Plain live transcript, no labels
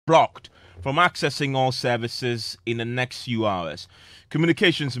blocked from accessing all services in the next few hours.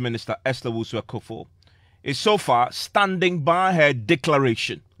 Communications Minister Esther Wusu-Akufo is so far standing by her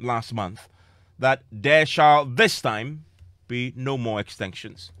declaration last month that there shall this time be no more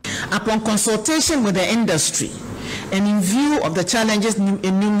extensions. Upon consultation with the industry and in view of the challenges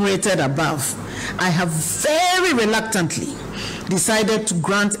enumerated above, I have very reluctantly decided to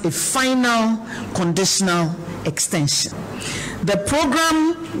grant a final conditional extension. The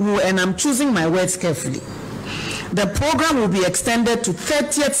program will, and I'm choosing my words carefully, the program will be extended to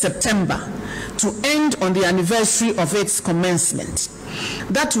 30th September to end on the anniversary of its commencement.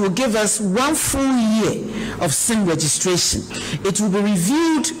 That will give us 1 full year of SIM registration. It will be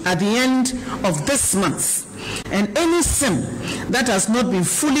reviewed at the end of this month, and any SIM that has not been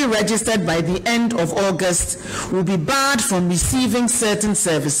fully registered by the end of August will be barred from receiving certain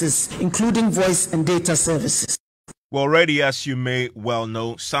services, including voice and data services. Well, already, as you may well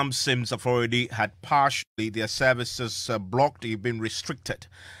know, some SIMs have already had partially their services blocked, they've been restricted.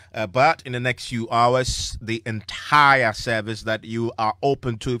 But in the next few hours, the entire service that you are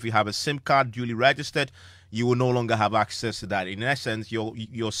open to, if you have a SIM card duly registered, you will no longer have access to that. In essence,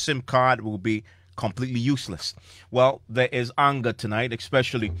 your SIM card will be completely useless. Well, there is anger tonight,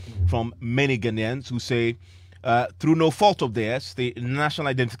 especially from many Ghanaians who say, through no fault of theirs, the National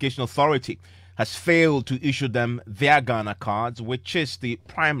Identification Authority has failed to issue them their Ghana cards, which is the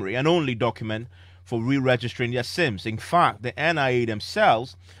primary and only document for re-registering their SIMs. In fact, the NIA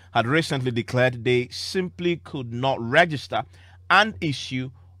themselves had recently declared they simply could not register and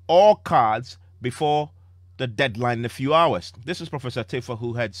issue all cards before the deadline in a few hours. This is Professor Tefa,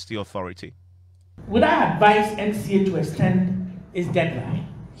 who heads the authority. Would I advise NCA to extend its deadline?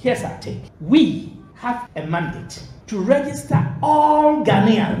 Here's our take. We have a mandate to register all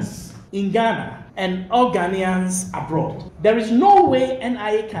Ghanaians in Ghana and all Ghanaians abroad. There is no way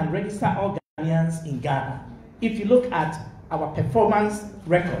NIA can register all Ghanaians in Ghana. If you look at our performance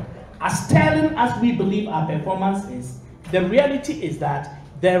record, as sterling as we believe our performance is, the reality is that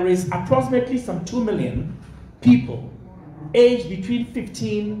there is approximately some 2 million people aged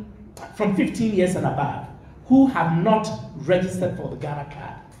from 15 years and above who have not registered for the Ghana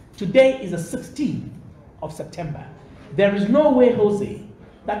card. Today is the 16th of September. There is no way, Jose,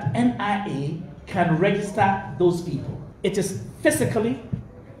 that NIA can register those people. It is physically,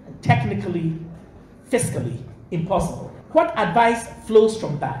 technically, fiscally impossible. What advice flows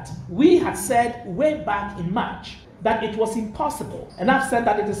from that? We had said way back in March that it was impossible. And I've said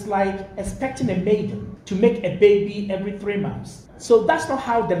that it is like expecting a maiden to make a baby every 3 months. So that's not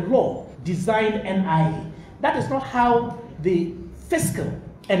how the law designed NIA. That is not how the fiscal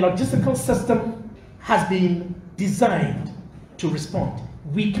and logistical system has been designed to respond.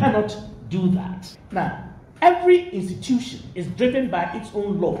 We cannot do that. Now, every institution is driven by its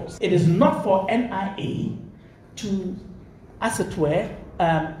own laws. It is not for NIA to, as it were,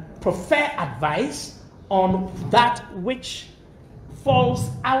 prefer advice on that which falls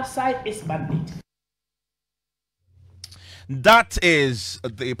outside its mandate. That is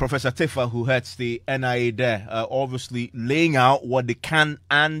the Professor Tefa, who heads the NIA there, obviously laying out what they can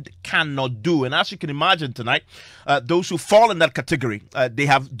and cannot do. And as you can imagine tonight, those who fall in that category, they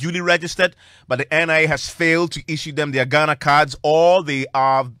have duly registered, but the NIA has failed to issue them their Ghana cards, or they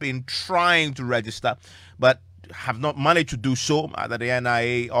have been trying to register, but have not managed to do so. Either the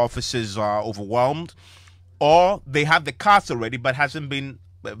NIA offices are overwhelmed, or they have the cards already, but hasn't been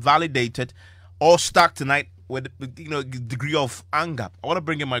validated, or stuck tonight with degree of anger. I want to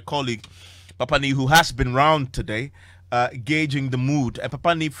bring in my colleague Papani, who has been round today, gauging the mood. And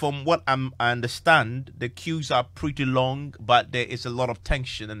Papani, from what I understand, the queues are pretty long, but there is a lot of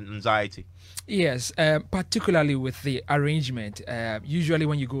tension and anxiety. Yes, particularly with the arrangement. Usually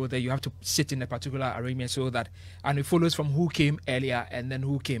when you go there, you have to sit in a particular arrangement so that, and it follows from who came earlier and then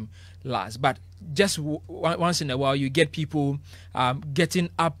who came last. But just once in a while, you get people getting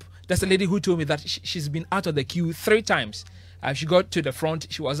up. There's a lady who told me that she's been out of the queue 3 times. She got to the front.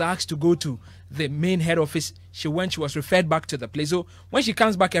 She was asked to go to the main head office. She went. She was referred back to the place. So when she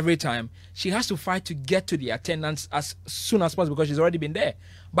comes back every time, she has to fight to get to the attendants as soon as possible because she's already been there.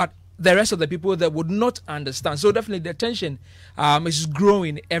 But the rest of the people that would not understand. So definitely the tension is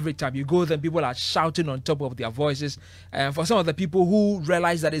growing every time you go there. People are shouting on top of their voices. And for some of the people who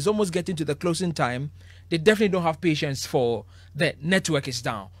realize that it's almost getting to the closing time, they definitely don't have patience for the network is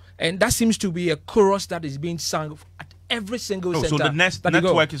down. And that seems to be a chorus that is being sung at every single center. So the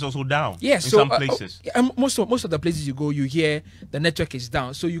network is also down. Yes, in so, some places. Most of the places you go, you hear the network is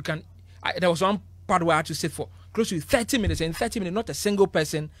down. So you can. There was one part where I had to sit for close to 30 minutes. And in 30 minutes, not a single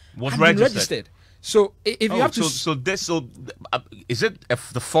person was registered. So if you have to, is it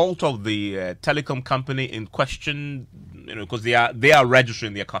the fault of the telecom company in question? You know, because they are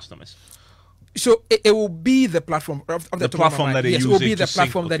registering their customers. So it will be the platform of the platform that they use. Yes, it will be the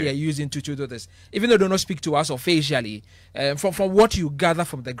platform that they are using to do this. Even though they do not speak to us officially, from what you gather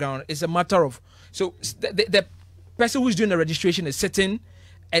from the ground, it's a matter of the person who is doing the registration is sitting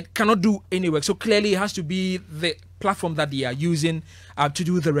and cannot do any work. So clearly, it has to be the platform that they are using to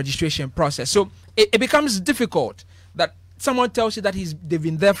do the registration process. So it becomes difficult that someone tells you that they've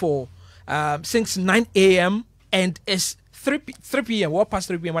been there for since 9 a.m. and it's 3 p.m. or past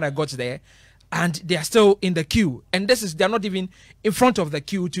 3 p.m. when I got there. And they are still in the queue. And they're not even in front of the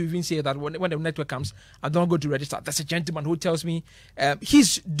queue to even say that when the network comes, I don't go to register. There's a gentleman who tells me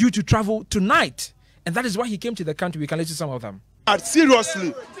he's due to travel tonight. And that is why he came to the country. We can listen to some of them.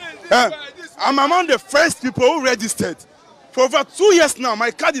 Seriously, I'm among the first people who registered. For over 2 years now,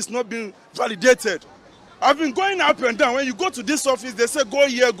 my card is not being validated. I've been going up and down. When you go to this office, they say go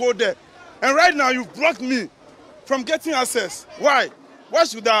here, go there. And right now, you've blocked me from getting access. Why? Why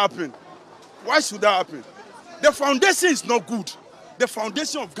should that happen? Why should that happen? The foundation is not good. The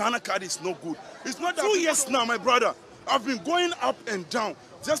foundation of Ghana card is not good. It's not 2 years now, my brother. I've been going up and down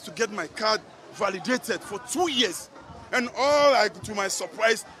just to get my card validated for 2 years. And to my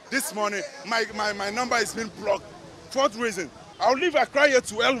surprise, this morning, my number has been blocked. Fourth reason, I'll leave Accra here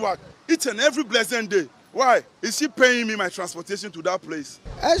to Elwak each and every blessed day. Why? Is she paying me my transportation to that place?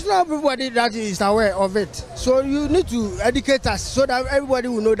 It's not everybody that is aware of it. So you need to educate us so that everybody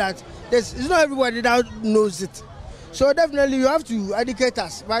will know that it's not everybody that knows it. So definitely you have to educate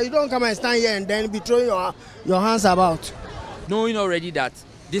us. But you don't come and stand here and then be throwing your hands about. Knowing already that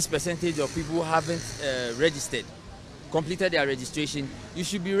this percentage of people haven't completed their registration, you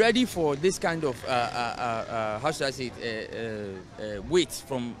should be ready for this kind of how should I say it, weight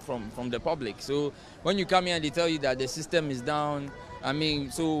from the public. So when you come here and they tell you that the system is down, I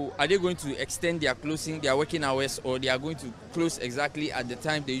mean, so are they going to extend their working hours, or they are going to close exactly at the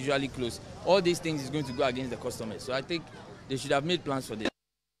time they usually close? All these things is going to go against the customers. So I think they should have made plans for this.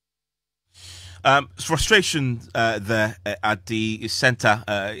 Frustration there at the center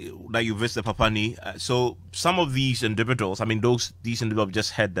that you visit, Papani. So some of these individuals, I mean, these individuals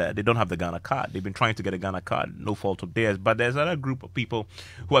just had they don't have the Ghana card. They've been trying to get a Ghana card, no fault of theirs. But there's another group of people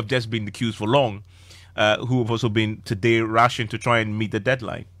who have just been in the queues for long, who have also been today rushing to try and meet the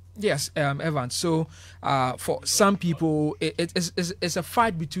deadline. Yes, Evan. So for some people, it's a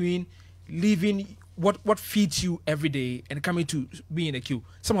fight between leaving what feeds you every day and coming to be in a queue.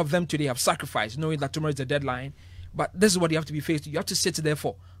 Some of them today have sacrificed, knowing that tomorrow is the deadline. But this is what you have to be faced with. You have to sit there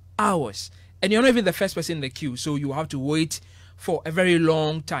for hours. And you're not even the first person in the queue, so you have to wait for a very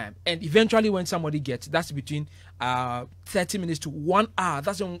long time. And eventually when somebody gets, that's between 30 minutes to 1 hour.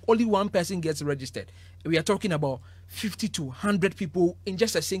 That's when only one person gets registered. We are talking about 50 to 100 people in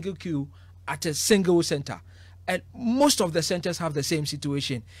just a single queue at a single center. And most of the centers have the same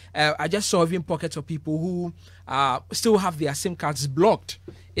situation. I just saw even pockets of people who still have their SIM cards blocked,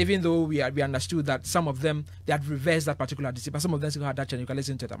 even though we understood that some of them, they had reversed that particular decision, but some of them still had that chance. You can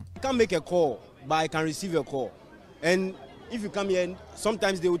listen to them. I can't make a call, but I can receive a call. And if you come here,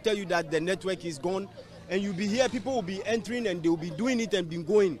 sometimes they will tell you that the network is gone, and you'll be here, people will be entering and they will be doing it and be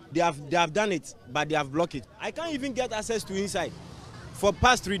going. They have done it, but they have blocked it. I can't even get access to inside for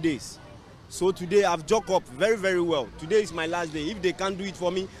past 3 days. So today I've joked up very, very well. Today is my last day. If they can't do it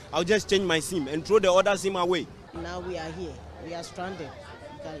for me, I'll just change my SIM and throw the other SIM away. Now we are here. We are stranded.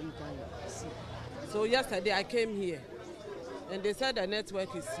 You can see. So yesterday I came here and they said the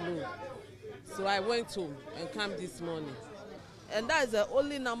network is slow. So I went home and came this morning. And that is the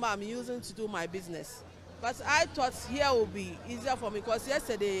only number I'm using to do my business. But I thought here would be easier for me because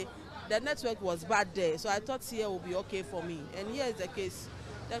yesterday the network was bad there. So I thought here would be okay for me. And here is the case.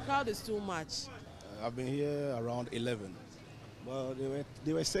 The crowd is too much. I've been here around 11. Well,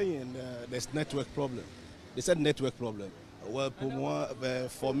 they were saying there's network problem. They said network problem. Well,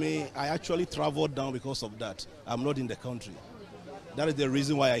 for me, I actually traveled down because of that. I'm not in the country. That is the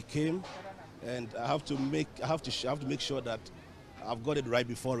reason why I came, and I have to make sure that I've got it right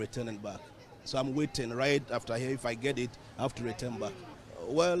before returning back. So I'm waiting right after here. If I get it, I have to return back.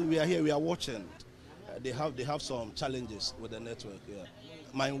 Well, we are here. We are watching. They have some challenges with the network. Yeah.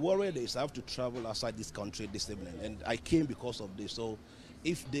 My worry is I have to travel outside this country this evening, and I came because of this. So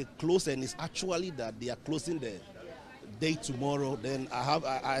if they close and it's actually that they are closing the day tomorrow, then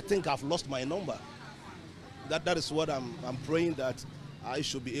I think I've lost my number. That is what I'm praying, that I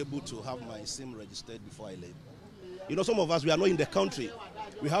should be able to have my SIM registered before I leave. You know, some of us, we are not in the country.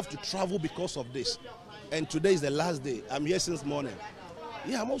 We have to travel because of this. And today is the last day. I'm here since morning.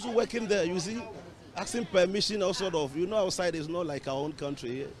 Yeah, I'm also working there, you see. asking permission or sort of, outside is not like our own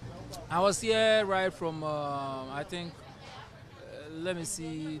country. I was here right from, I think, let me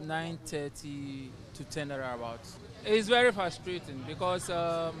see, 9:30 to 10 or about. It's very frustrating because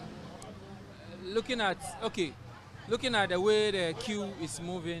looking at the way the queue is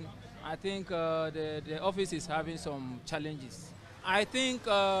moving, I think the office is having some challenges. I think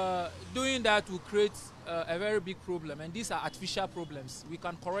doing that will create a very big problem, and these are artificial problems. We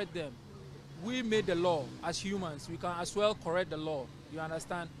can correct them. We made the law as humans. We can as well correct the law. You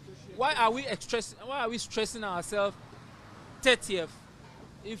understand? Why are we stressing ourselves 30th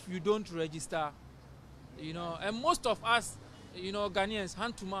if you don't register? And most of us, Ghanaians,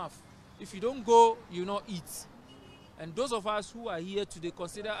 hand to mouth. If you don't go, you not eat. And those of us who are here today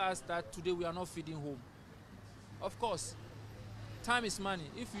consider us that today we are not feeding home. Of course, time is money.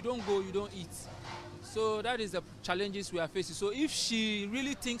 If you don't go, you don't eat. So that is the challenges we are facing. So if she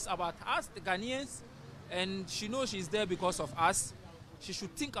really thinks about us, the Ghanaians, and she knows she's there because of us, she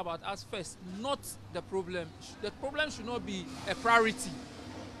should think about us first, not the problem. The problem should not be a priority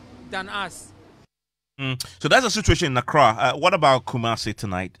than us. So that's the situation in Accra. What about Kumasi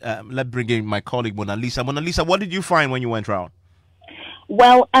tonight? Let's bring in my colleague Mona Lisa. Mona Lisa, what did you find when you went round?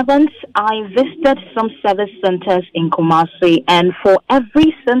 Well, Evans, I visited some service centers in Kumasi, and for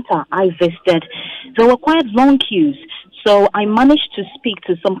every center I visited, there were quite long queues. So I managed to speak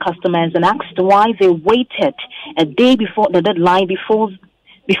to some customers and asked why they waited a day before the deadline, before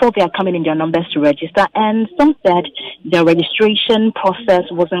they are coming in their numbers to register. And some said the registration process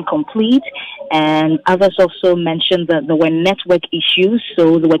wasn't complete, and others also mentioned that there were network issues,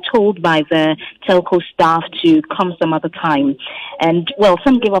 so they were told by the telco staff to come some other time. And, well,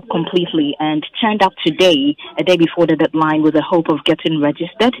 some gave up completely and turned up today, a day before the deadline, with the hope of getting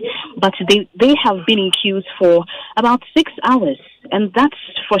registered. But they have been in queues for about 6 hours, and that's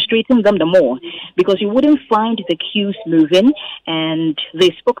frustrating them the more, because you wouldn't find the queues moving, and they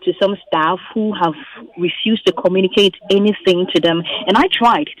spoke to some staff who have refused to communicate anything to them. And I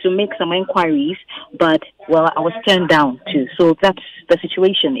tried to make some inquiries, but, well, I was turned down too. So that's the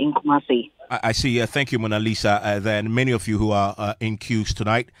situation in Kumasi. I see. Thank you, Mona Lisa. Then many of you who are in queues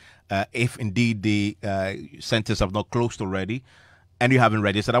tonight, if indeed the centers have not closed already, and you haven't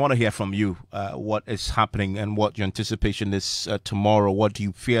registered, I want to hear from you what is happening and what your anticipation is tomorrow. What do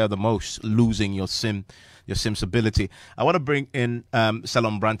you fear the most? Losing your SIM's ability. I want to bring in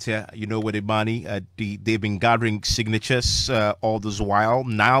Salon Brantier, with Imani. They've been gathering signatures all this while.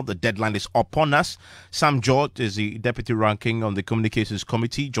 Now the deadline is upon us. Sam George is the Deputy Ranking on the Communications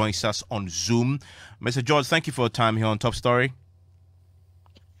Committee, joins us on Zoom. Mr. George, thank you for your time here on Top Story.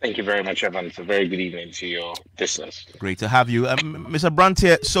 Thank you very much, Evan. It's a very good evening to your listeners. Great to have you. Mr.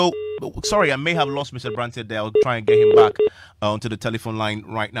 Brantier, so, sorry, I may have lost Mr. Brantier there. I'll try and get him back onto the telephone line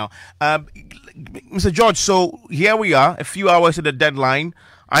right now. Mr. George, so here we are, a few hours to the deadline.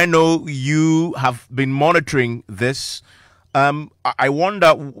 I know you have been monitoring this. I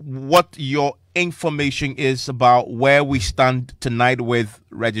wonder what your information is about where we stand tonight with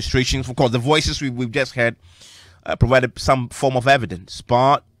registrations. Of course, the voices we've just heard provided some form of evidence,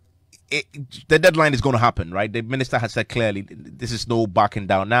 but the deadline is going to happen, right? The minister has said clearly this is no backing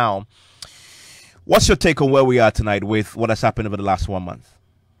down now. What's your take on where we are tonight with what has happened over the last 1 month?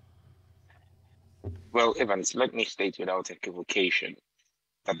 Well, Evans, let me state without equivocation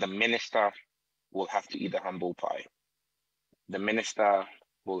that the minister will have to eat the humble pie. The minister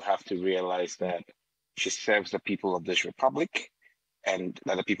will have to realize that she serves the people of this republic and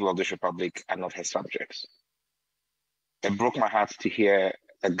that the people of this republic are not her subjects. It broke my heart to hear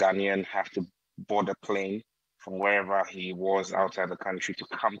a Ghanaian have to board a plane from wherever he was outside the country to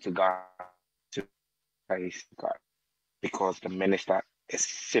come to Ghana to pay his card, because the minister is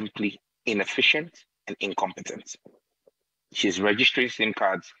simply inefficient and incompetent. She's registering SIM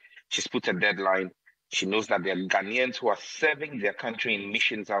cards. She's put a deadline. She knows that there are Ghanaians who are serving their country in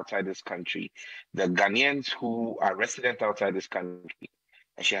missions outside this country. There are Ghanaians who are resident outside this country.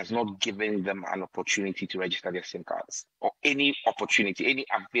 And she has not given them an opportunity to register their SIM cards, or any opportunity, any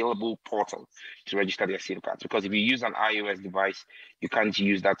available portal to register their SIM cards. Because if you use an iOS device, you can't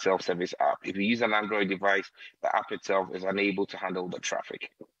use that self-service app. If you use an Android device, the app itself is unable to handle the traffic.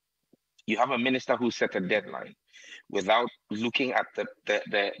 You have a minister who set a deadline without looking at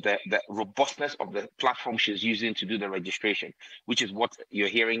the robustness of the platform she's using to do the registration, which is what you're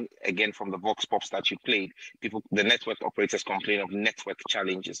hearing again from the Vox Pops that you played. The network operators complain of network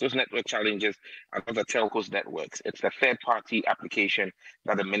challenges. Those network challenges are not the telco's networks. It's the third-party application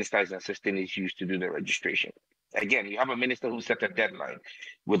that the minister is insisting is used to do the registration. Again, you have a minister who set a deadline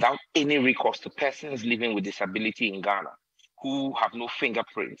without any recourse to persons living with disability in Ghana. who have no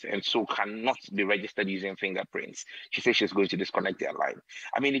fingerprints and so cannot be registered using fingerprints. She says she's going to disconnect their line.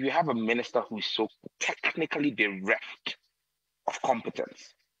 I mean, if you have a minister who is so technically bereft of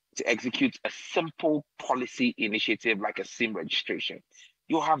competence to execute a simple policy initiative like a SIM registration,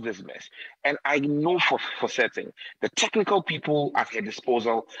 you'll have this mess. And I know for certain the technical people at her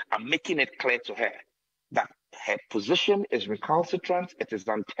disposal are making it clear to her that her position is recalcitrant, it is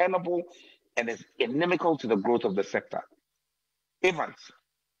untenable, and is inimical to the growth of the sector. Evans,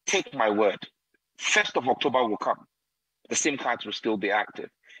 take my word, 1st of October will come. The SIM cards will still be active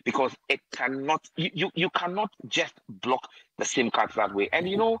because it cannot, you cannot just block the SIM cards that way. And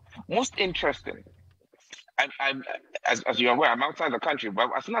you know, most interesting, as you're aware, I'm outside the country, but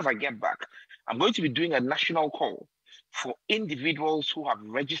as soon as I get back, I'm going to be doing a national call for individuals who have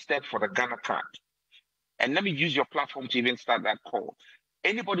registered for the Ghana card. And let me use your platform to even start that call.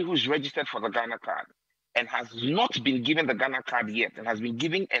 Anybody who's registered for the Ghana card and has not been given the Ghana card yet and has been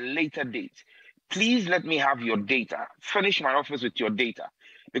given a later date, please let me have your data. Furnish my office with your data.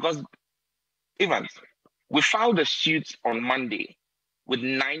 Because, Evans, we filed a suit on Monday with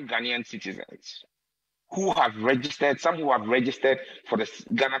 9 Ghanaian citizens who have registered, some who have registered for the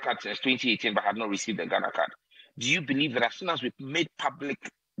Ghana card since 2018 but have not received the Ghana card. Do you believe that as soon as we've made public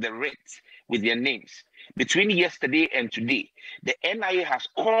the rates with their names, between yesterday and today, the NIA has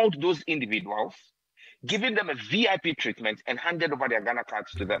called those individuals, given them a VIP treatment, and handed over their Ghana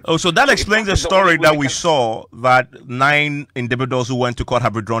cards to them? Oh, so that explains the story that we saw that 9 individuals who went to court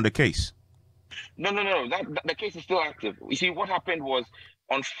have withdrawn the case. No. The case is still active. You see, what happened was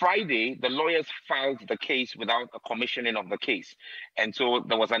on Friday, the lawyers filed the case without a commissioning of the case. And so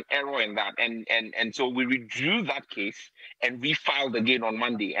there was an error in that. And so we withdrew that case and refiled again on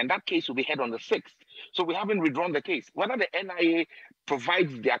Monday. And that case will be heard on the 6th. So we haven't withdrawn the case. Whether the NIA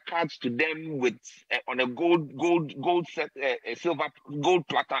provides their cards to them with on a gold set, silver gold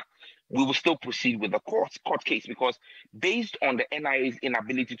platter, we will still proceed with the court case, because based on the NIA's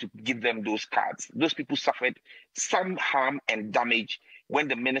inability to give them those cards, those people suffered some harm and damage when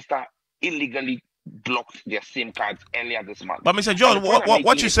the minister illegally blocked their SIM cards earlier this month. But Mr. John,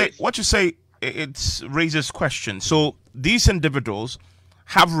 what you say, it raises questions. So these individuals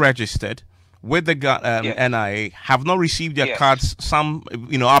have registered with the NIA, have not received their cards, some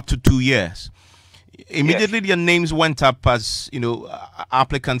up to 2 years. Immediately their names went up as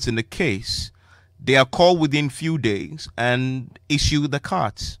applicants in the case. They are called within few days and issue the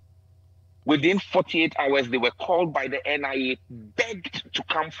cards. Within 48 hours, they were called by the NIA, begged to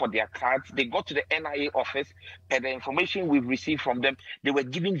come for their cards. They got to the NIA office. Per the information we've received from them, they were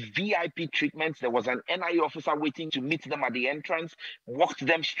given VIP treatments. There was an NIA officer waiting to meet them at the entrance, walked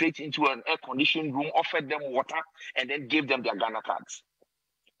them straight into an air-conditioned room, offered them water, and then gave them their Ghana cards.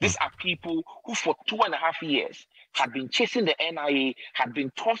 These are people who for 2.5 years had been chasing the NIA, had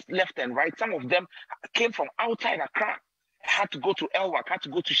been tossed left and right. Some of them came from outside Accra, had to go to Elwak, had to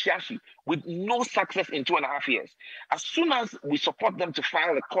go to Shashi with no success in 2.5 years. As soon as we support them to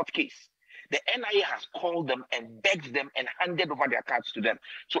file a court case, the NIA has called them and begged them and handed over their cards to them.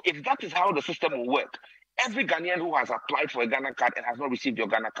 So if that is how the system will work, every Ghanaian who has applied for a Ghana card and has not received your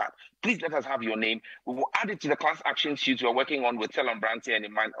Ghana card, please let us have your name. We will add it to the class action suits we're working on with Telon Branty and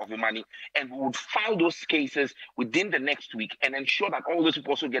Imani, and we would file those cases within the next week and ensure that all those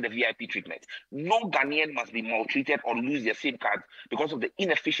people also get a VIP treatment. No Ghanaian must be maltreated or lose their SIM cards because of the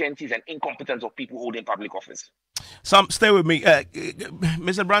inefficiencies and incompetence of people holding public office. Stay with me.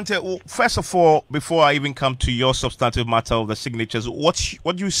 Mr. Branty, first of all, before I even come to your substantive matter of the signatures, what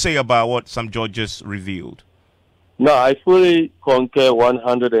do you say about what some judges revealed? No, I fully concur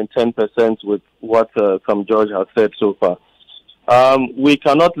 110% with what some judge has said so far. We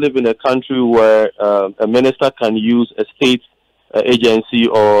cannot live in a country where a minister can use a state agency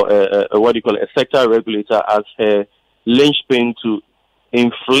or a sector regulator as her linchpin to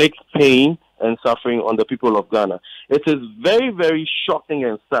inflict pain and suffering on the people of Ghana. It is very, very shocking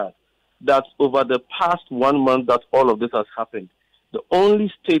and sad that over the past 1 month that all of this has happened, the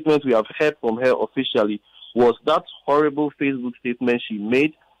only statement we have heard from her officially was that horrible Facebook statement she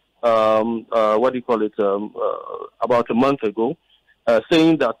made, about a month ago,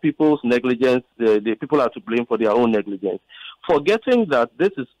 saying that people's negligence, the people are to blame for their own negligence, forgetting that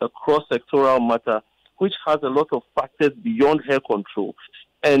this is a cross-sectoral matter which has a lot of factors beyond her control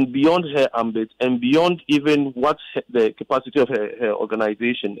and beyond her ambit and beyond even what the capacity of her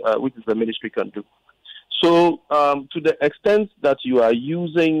organization, which is the ministry, can do. So to the extent that you are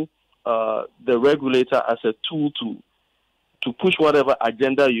using the regulator as a tool to push whatever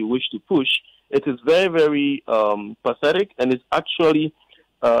agenda you wish to push, it is very, very pathetic, and it's actually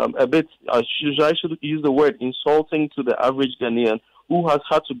a bit, I should use the word, insulting to the average Ghanaian who has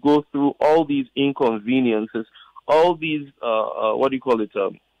had to go through all these inconveniences, all these,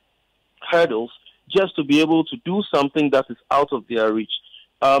 hurdles, just to be able to do something that is out of their reach.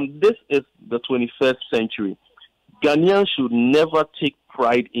 This is the 21st century. Ghanaians should never take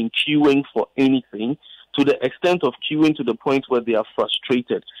pride in queuing for anything to the extent of queuing to the point where they are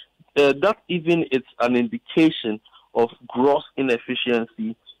frustrated. That even is an indication of gross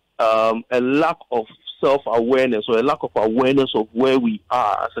inefficiency, a lack of self-awareness or a lack of awareness of where we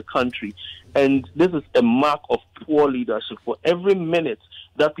are as a country. And this is a mark of poor leadership. For every minute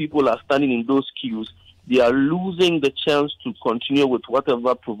that people are standing in those queues, they are losing the chance to continue with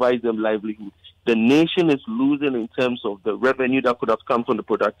whatever provides them livelihood. The nation is losing in terms of the revenue that could have come from the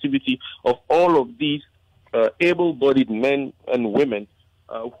productivity of all of these able-bodied men and women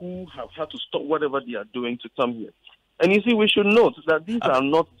who have had to stop whatever they are doing to come here. And you see, we should note that these are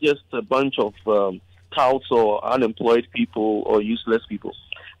not just a bunch of touts or unemployed people or useless people.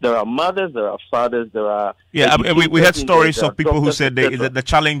 There are mothers, there are fathers, there are... Yeah, we had stories of people who said the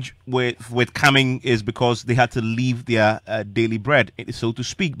challenge with coming is because they had to leave their daily bread, so to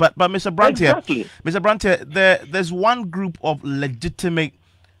speak. But Mr. Brantier, Exactly. Mr. Brantier, there's one group of legitimate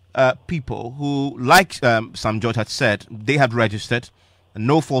people who, like Sam George had said, they have registered.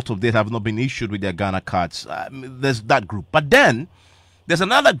 No fault of theirs have not been issued with their Ghana cards. There's that group. But then there's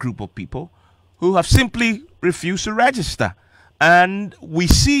another group of people who have simply refused to register. And we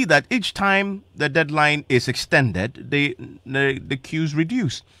see that each time the deadline is extended, the queues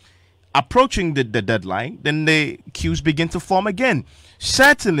reduce. Approaching the deadline, then the queues begin to form again.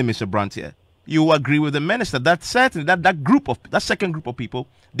 Certainly, Mr. Brantier, you agree with the minister that certainly that second group of people,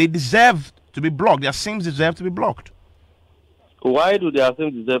 they deserve to be blocked. Their SIMs deserve to be blocked. Why do their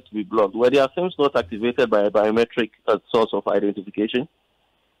SIMs deserve to be blocked? Were their SIMs not activated by a biometric source of identification?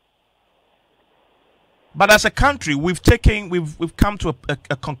 But as a country, we've come to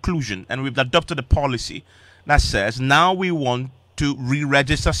a conclusion, and we've adopted a policy that says now we want to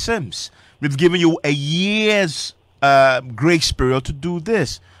re-register SIMs. We've given you a year's grace period to do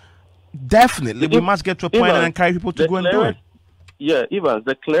this. Definitely, we must get to a point and encourage people to go and do it. Yeah, Evans,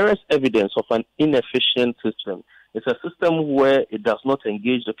 the clearest evidence of an inefficient system is a system where it does not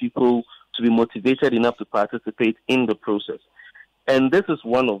engage the people to be motivated enough to participate in the process. And this is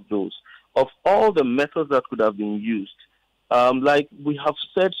one of those. Of all the methods that could have been used, like we have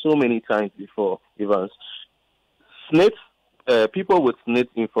said so many times before, Evans, people with SNIT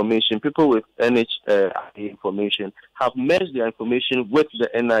information, people with NHIA information have merged their information with the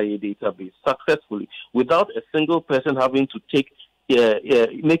NIA database successfully without a single person having to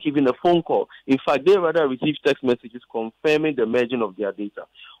make even a phone call. In fact, they rather receive text messages confirming the merging of their data.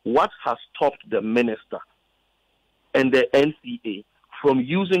 What has stopped the minister and the NCA from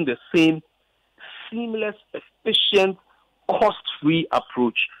using the same seamless, efficient, cost-free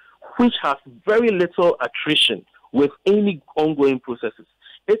approach, which has very little attrition with any ongoing processes?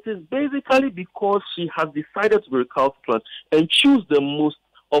 It is basically because she has decided to be recalcitrant and choose the most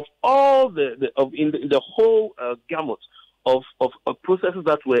of all in the whole gamut of processes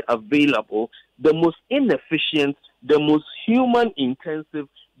that were available, the most inefficient, the most human-intensive,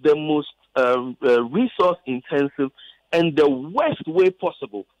 the most resource-intensive, and the worst way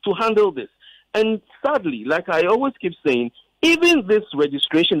possible to handle this. And sadly, like I always keep saying, even this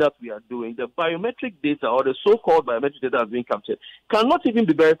registration that we are doing, the biometric data or the so-called biometric data that's being captured cannot even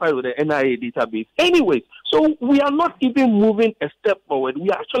be verified with the NIA database anyway. So we are not even moving a step forward. We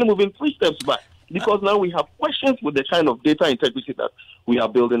are actually moving 3 steps back because now we have questions with the kind of data integrity that we are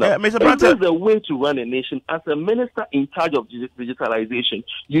building up. Mr. This is the way to run a nation. As a minister in charge of digitalization,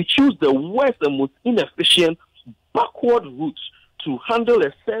 you choose the worst and most inefficient backward routes to handle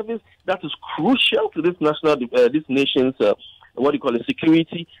a service that is crucial to this nation's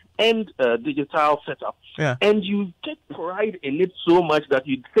security and digital setup. Yeah. And you take pride in it so much that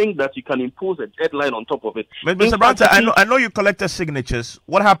you think that you can impose a deadline on top of it. But Mr. Brantier, I know you collected signatures.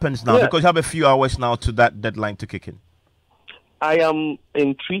 What happens now? Yeah. Because you have a few hours now to that deadline to kick in. I am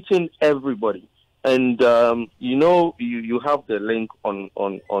entreating everybody, and you have the link on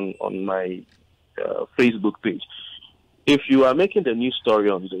my Facebook page. If you are making the news story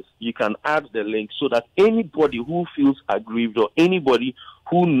on this, you can add the link so that anybody who feels aggrieved or anybody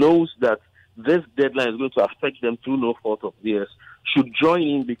who knows that this deadline is going to affect them through no fault of theirs should join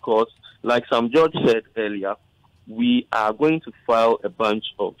in, because, like Sam George said earlier, we are going to file a bunch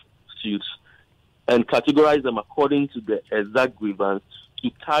of suits and categorize them according to the exact grievance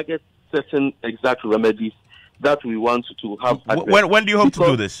to target certain exact remedies that we want to have. When do you hope to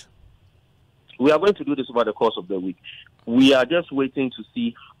do this? We are going to do this over the course of the week. We are just waiting to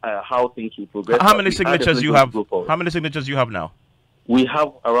see how things will progress. How many signatures you have? How many signatures you have now? We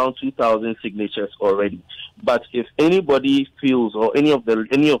have around 2,000 signatures already. But if anybody feels, or any of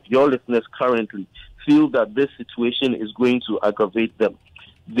your listeners currently feel that this situation is going to aggravate them,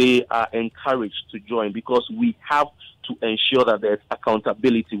 they are encouraged to join, because we have to ensure that there's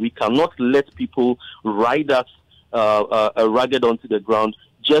accountability. We cannot let people ride us ragged onto the ground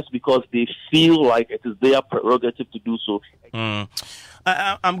just because they feel like it is their prerogative to do so.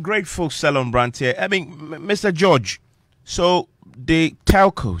 I'm grateful, Selon Brantier. I mean, Mr. George, so the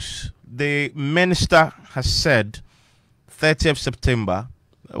telcos, the minister has said 30th September,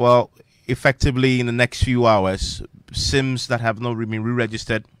 well, effectively in the next few hours, SIMs that have not been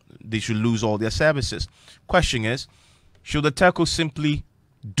re-registered, they should lose all their services. Question is, should the telcos simply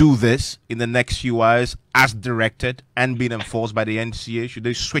do this in the next few hours as directed and being enforced by the NCA? Should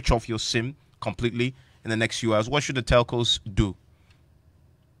they switch off your SIM completely in the next few hours? What should the telcos do?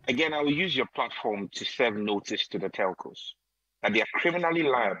 Again, I will use your platform to serve notice to the telcos that they are criminally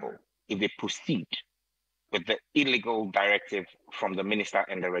liable if they proceed with the illegal directive from the minister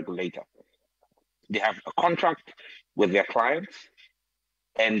and the regulator. They have a contract with their clients,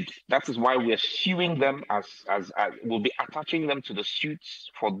 and that is why we are suing them as we'll be attaching them to the suits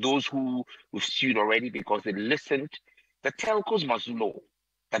for those who we've sued already because they listened. The telcos must know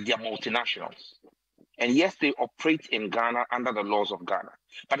that they are multinationals. And yes, they operate in Ghana under the laws of Ghana,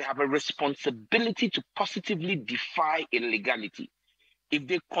 but they have a responsibility to positively defy illegality. If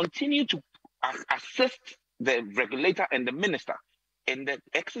they continue to assist the regulator and the minister in the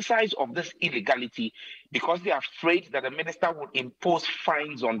exercise of this illegality because they are afraid that the minister will impose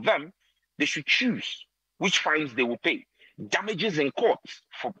fines on them, they should choose which fines they will pay. Damages in courts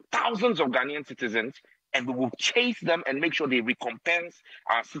for thousands of Ghanaian citizens, and we will chase them and make sure they recompense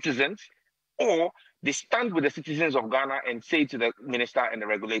our citizens, or they stand with the citizens of Ghana and say to the minister and the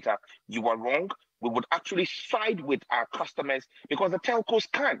regulator, you are wrong. We would actually side with our customers because the telcos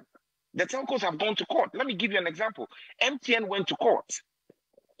can. The telcos have gone to court. Let me give you an example. MTN went to court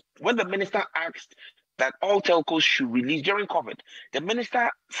when the minister asked that all telcos should release during COVID. The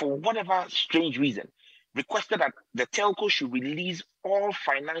minister, for whatever strange reason, requested that the telcos should release all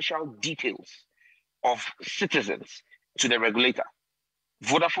financial details of citizens to the regulator.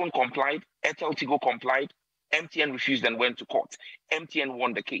 Vodafone complied, Airtel Tigo complied, MTN refused and went to court. MTN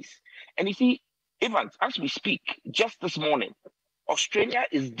won the case. And you see, Evans, as we speak, just this morning, Australia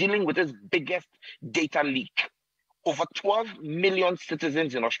is dealing with its biggest data leak. Over 12 million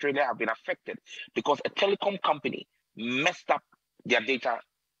citizens in Australia have been affected because a telecom company messed up their data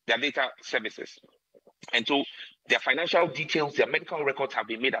services. And so their financial details, their medical records have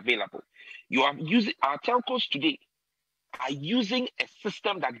been made available. You are using our telcos today are using a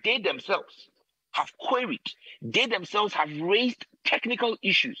system that they themselves have queried. They themselves have raised technical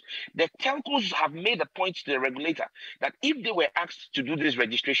issues. The telcos have made a point to the regulator that if they were asked to do this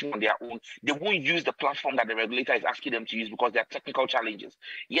registration on their own, they won't use the platform that the regulator is asking them to use because there are technical challenges.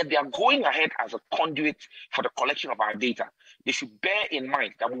 Yet they are going ahead as a conduit for the collection of our data. They should bear in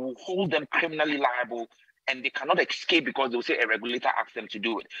mind that we will hold them criminally liable, and they cannot escape because they'll say a regulator asked them to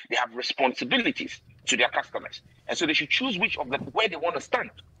do it. They have responsibilities to their customers. And so they should choose where they want to stand.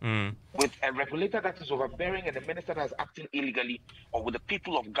 With a regulator that is overbearing and a minister that is acting illegally, or with the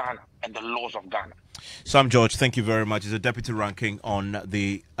people of Ghana and the laws of Ghana. Sam George, thank you very much. He's a deputy ranking on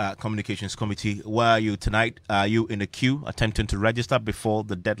the Communications Committee. Where are you tonight? Are you in the queue attempting to register before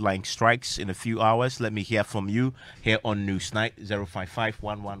the deadline strikes in a few hours? Let me hear from you here on Newsnight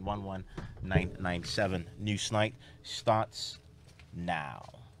 055-1111-997. Newsnight starts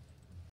now.